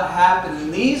 and what happened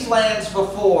in these lands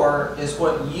before is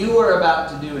what you are about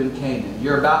to do in Canaan.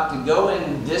 You're about to go in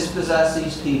and dispossess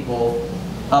these people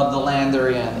of the land they're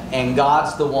in. And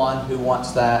God's the one who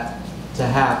wants that to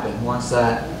happen, wants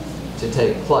that to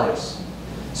take place.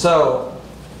 So,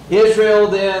 Israel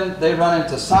then, they run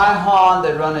into Sihon,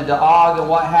 they run into Og, and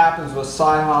what happens with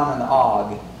Sihon and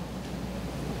Og?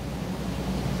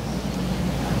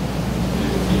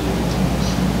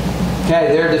 Okay,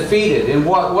 they're defeated. In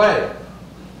what way?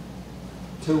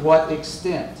 To what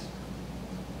extent?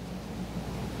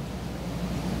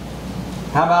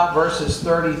 How about verses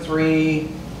 33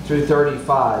 through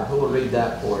 35? Who will read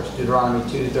that for us? Deuteronomy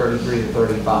 2, 33 to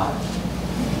 35.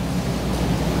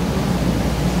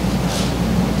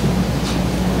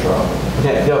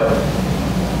 Okay, go.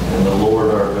 And the Lord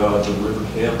our God delivered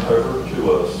him over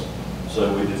to us,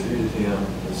 so we defeated him,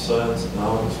 his sons, and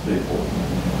all his people.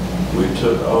 We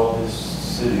took all his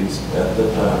cities at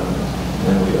the time,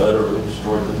 and we utterly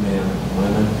destroyed the men,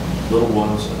 women, little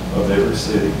ones of every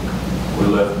city, We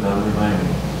left none remaining.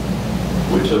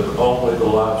 We took only the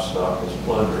livestock as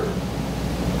plunder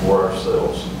for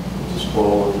ourselves, with the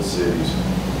spoil of the cities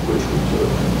which we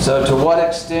took. So to what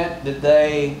extent did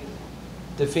they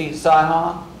defeat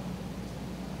Sihon?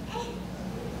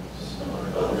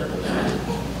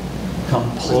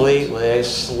 Completely. They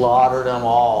slaughtered them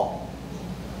all.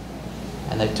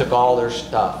 And they took all their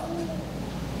stuff.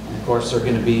 And of course they're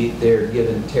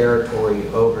given territory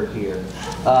over here.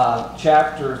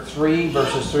 Chapter 3,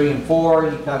 verses 3 and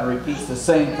 4, he kind of repeats the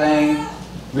same thing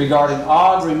regarding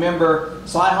Og. Remember,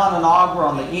 Sihon and Og were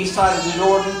on the east side of the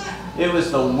Jordan. It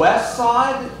was the west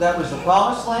side that was the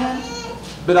promised land.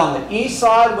 But on the east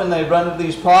side, when they run into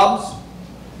these problems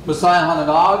with Sihon and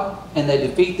Og, and they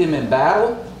defeat them in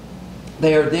battle,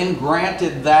 they are then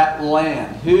granted that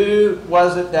land. Who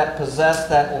was it that possessed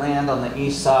that land on the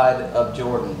east side of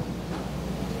Jordan?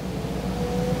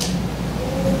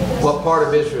 What part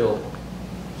of Israel?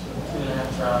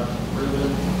 2.5 tribes,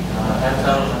 Reuben, half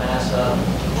tribe of Manasseh,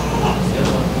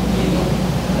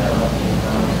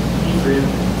 Ephraim.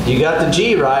 You got the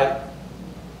G right.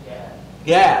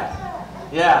 Gad.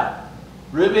 Yeah.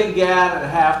 Reuben, Gad, and a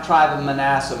half tribe of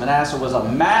Manasseh. Manasseh was a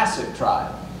massive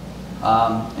tribe.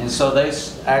 And so they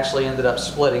actually ended up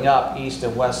splitting up east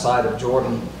and west side of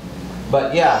Jordan.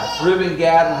 But yeah, Reuben,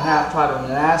 Gad, and a half tribe of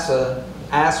Manasseh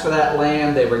asked for that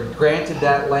land. They were granted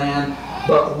that land.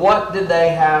 But what did they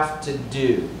have to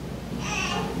do?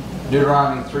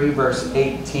 Deuteronomy 3, verse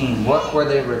 18. What were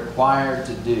they required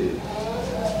to do?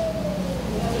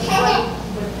 Fight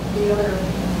with the other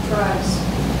tribes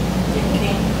in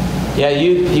Canaan. Yeah,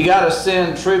 you got to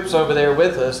send troops over there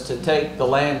with us to take the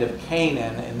land of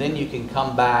Canaan, and then you can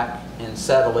come back and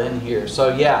settle in here.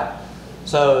 So yeah,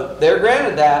 so they're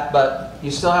granted that, but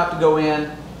you still have to go in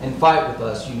and fight with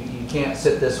us. You can't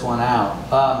sit this one out.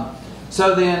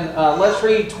 So then let's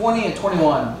read 20 and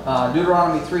 21.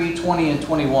 Deuteronomy 3, 20 and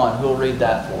 21. Who will read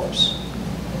that for us?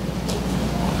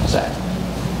 Zach.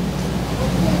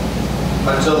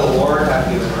 Until the Lord hath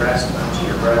given rest unto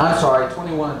your brethren. I'm sorry,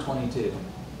 21 and 22.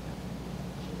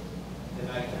 And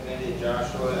I commanded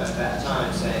Joshua at that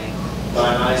time, saying,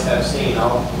 Thine eyes have seen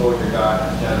all the Lord your God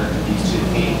hath done unto these 2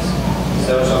 kings.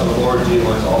 So shall the Lord do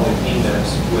unto all the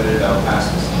kingdoms whither thou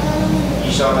passest.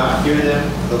 Ye shall not fear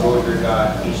them, the Lord your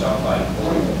God, he shall fight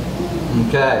for you.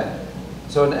 Okay.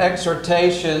 So an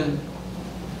exhortation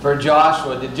for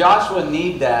Joshua. Did Joshua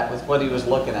need that with what he was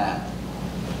looking at?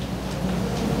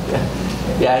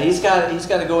 Yeah, he's got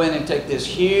to go in and take this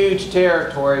huge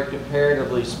territory,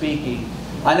 comparatively speaking.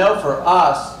 I know for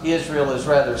us, Israel is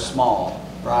rather small,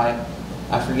 right?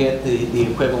 I forget the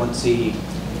equivalency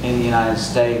in the United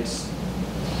States,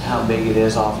 how big it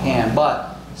is offhand,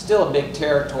 but still a big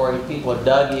territory. People are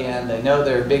dug in. They know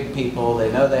they're big people.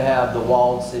 They know they have the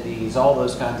walled cities, all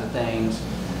those kinds of things.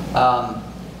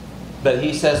 But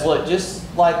he says, look, just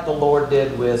like the Lord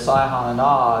did with Sihon and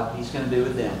Og, he's going to do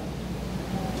with them.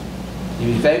 You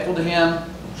be faithful to him,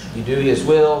 you do his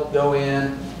will, go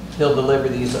in, he'll deliver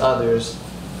these others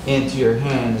into your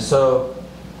hand. So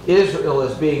Israel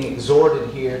is being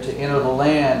exhorted here to enter the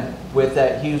land with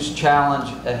that huge challenge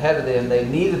ahead of them. They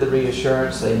needed the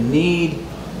reassurance, they need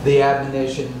the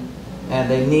admonition, and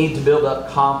they need to build up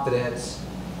confidence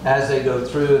as they go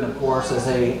through. And of course, as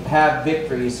they have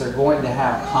victories, they're going to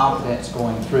have confidence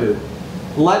going through.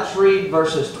 Let's read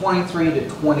verses 23 to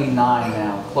 29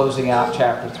 now, closing out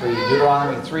chapter 3.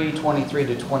 Deuteronomy 3, 23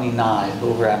 to 29.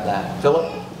 We'll grab that.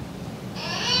 Philip?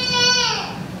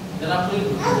 Then I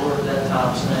pleaded with the Lord at that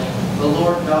time, saying, The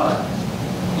Lord God,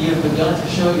 ye have begun to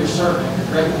show your servant your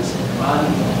greatness and your mighty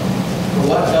name.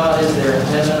 For what God is there in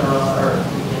heaven or on earth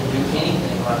who can do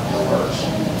anything like your works,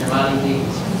 your mighty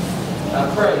deeds?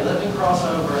 I pray, let me cross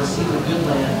over and see the good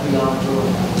land beyond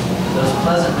Jordan, those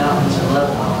pleasant mountains in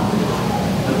Lebanon.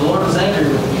 But the Lord was angry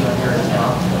with me on your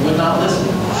account and would not listen to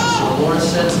me. So the Lord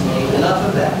said to me, Enough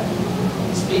of that.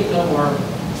 Speak no more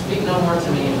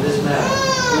to me in this matter.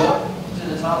 Go up to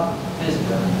the top of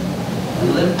Pisgah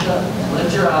and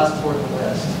lift your eyes toward the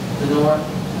west, the north,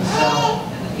 the south,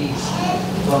 and the east.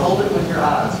 Behold it with your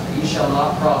eyes, for you shall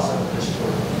not cross over this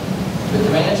Jordan. But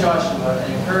command Joshua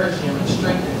and encourage him and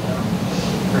strengthen him,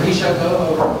 for he shall go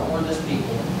over before this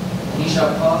people, and he shall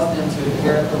cause them to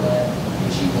inherit the land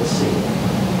which you will see.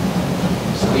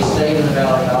 So we stayed in the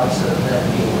valley opposite of that.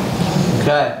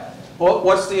 Okay. Well,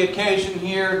 what's the occasion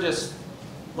here? Just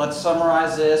let's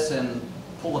summarize this and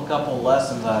pull a couple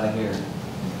lessons out of here.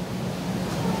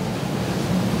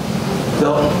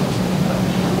 Philip?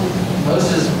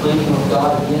 Moses is pleading with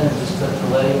God again just to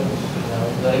let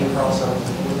him cross over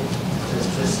the border,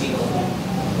 just to see them.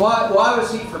 Why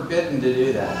was he forbidden to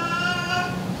do that?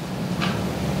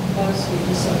 Because he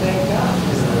disobeyed God.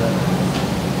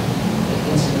 The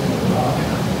incident of the rock.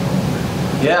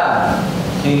 Yeah,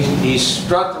 he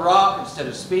struck the rock instead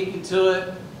of speaking to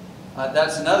it.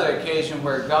 That's another occasion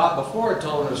where God before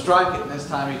told him to strike it, and this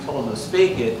time he told him to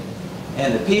speak it.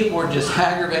 And the people were just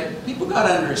aggravated. People got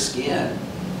under his skin.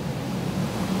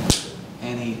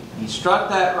 And he struck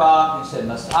that rock and he said,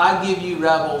 "Must I give you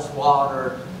rebels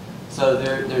water?" So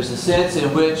there's a sense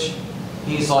in which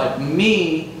he's like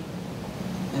me,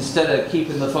 instead of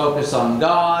keeping the focus on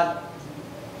God.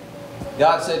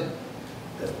 God said,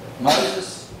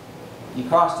 "Moses, you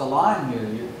crossed the line here.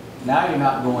 Now you're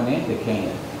not going into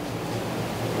Canaan."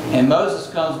 And Moses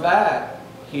comes back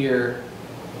here,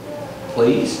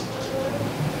 "Please?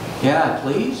 Can I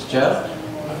please, Joe?"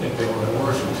 I think they would have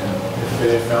worshipped him if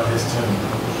they had found his tomb.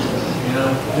 You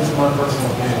know, this is my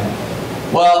personal opinion.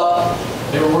 Well,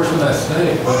 they were worshiping that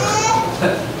snake, but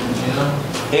you know.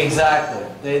 Exactly.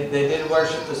 They did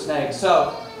worship the snake.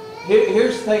 So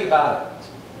here's the thing about it.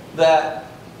 That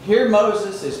here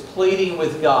Moses is pleading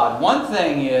with God. One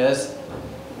thing is,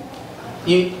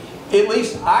 at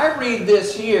least I read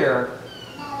this here,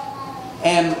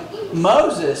 and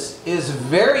Moses is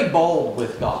very bold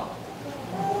with God.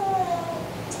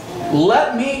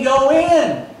 Let me go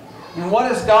in. And what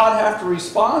does God have to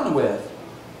respond with?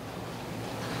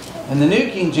 In the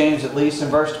New King James, at least, in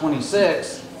verse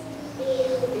 26,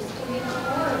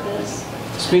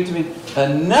 speak to me.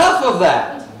 Enough of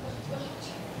that.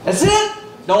 That's it.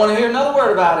 Don't want to hear another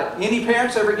word about it. Any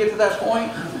parents ever get to that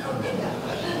point?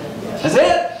 That's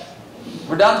it.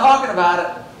 We're done talking about it.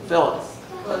 Philip.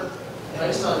 But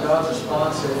based on God's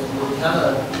response, it kind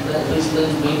of at least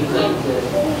leads me to think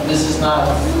that this is not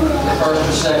the first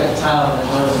or second time that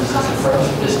Moses is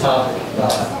approaching this topic of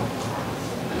God.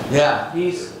 Yeah,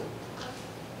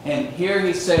 and here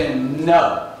he's saying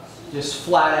no. Just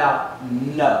flat out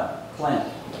no. Clint.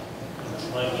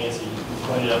 Like Nancy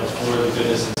pointed out before, the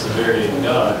goodness and severity of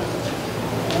God.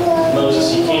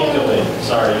 Moses, you can't go in.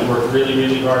 Sorry, you worked really,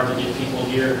 really hard to get people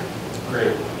here.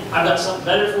 Great. I've got something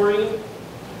better for you.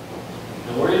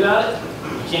 Don't worry about it.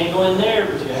 You can't go in there,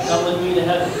 but you gotta come with me to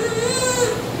heaven.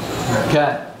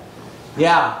 Okay.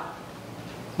 Yeah.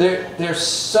 There's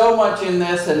so much in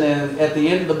this, and then at the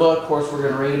end of the book, of course, we're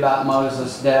going to read about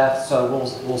Moses' death, so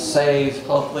we'll save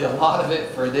hopefully a lot of it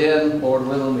for then, Lord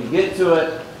willing, we get to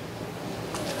it.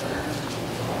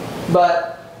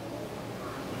 But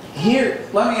here,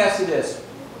 let me ask you this.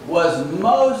 Was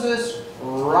Moses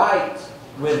right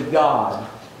with God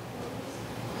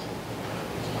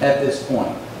at this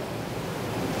point?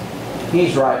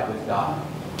 He's right with God.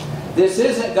 This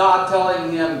isn't God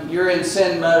telling him, "You're in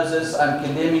sin, Moses. I'm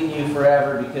condemning you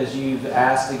forever because you've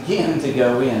asked again to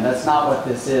go in." That's not what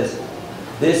this is.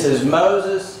 This is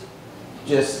Moses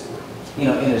just, in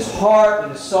his heart, in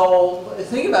his soul.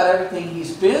 Think about everything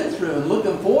he's been through and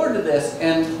looking forward to this.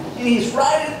 And he's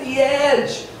right at the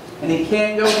edge. And he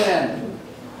can't go in.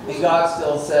 And God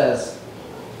still says,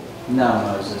 "No,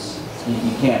 Moses,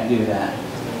 you can't do that."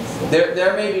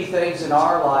 There may be things in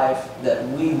our life that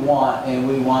we want, and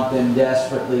we want them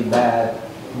desperately bad,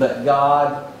 but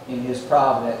God, in His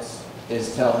providence,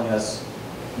 is telling us,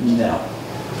 no.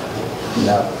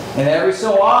 No. And every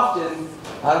so often,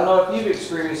 I don't know if you've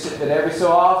experienced it, but every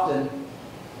so often,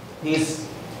 He's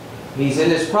in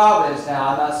His providence now.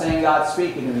 I'm not saying God's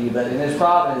speaking to me, but in His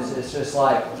providence, it's just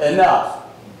like, enough.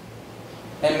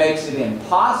 And makes it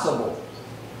impossible.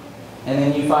 And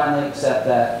then you finally accept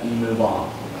that and you move on.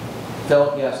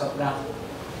 Philip, you have something now?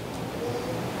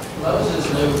 Moses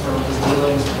knew from his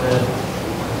dealings with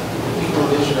the people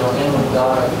of Israel and with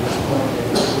God at this point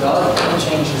that God can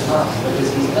change his mind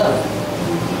because he's done it.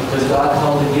 Because God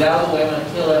told him, "Get out of the way, I'm going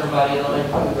to kill everybody and I'll make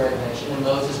you a great nation." And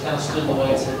Moses kind of stood in the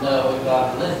way and said no, and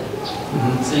God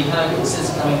relented. So you kind of get the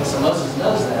sense, so Moses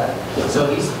knows that. So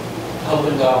he's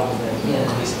hoping God will let him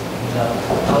in. I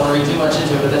don't want to read too much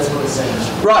into it, but that's what it's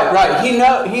saying. Right.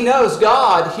 He knows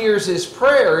God hears his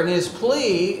prayer and his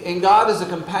plea, and God is a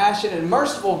compassionate and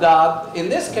merciful God. In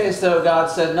this case, though, God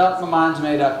said, "No, my mind's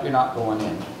made up, you're not going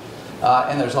in."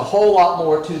 And there's a whole lot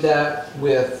more to that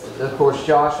with, of course,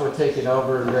 Joshua taking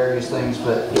over and various things,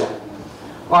 but yeah.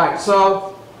 All right,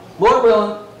 so, Lord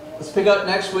willing, let's pick up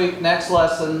next week, next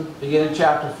lesson, beginning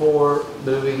chapter 4,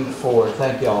 moving forward.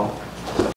 Thank you all.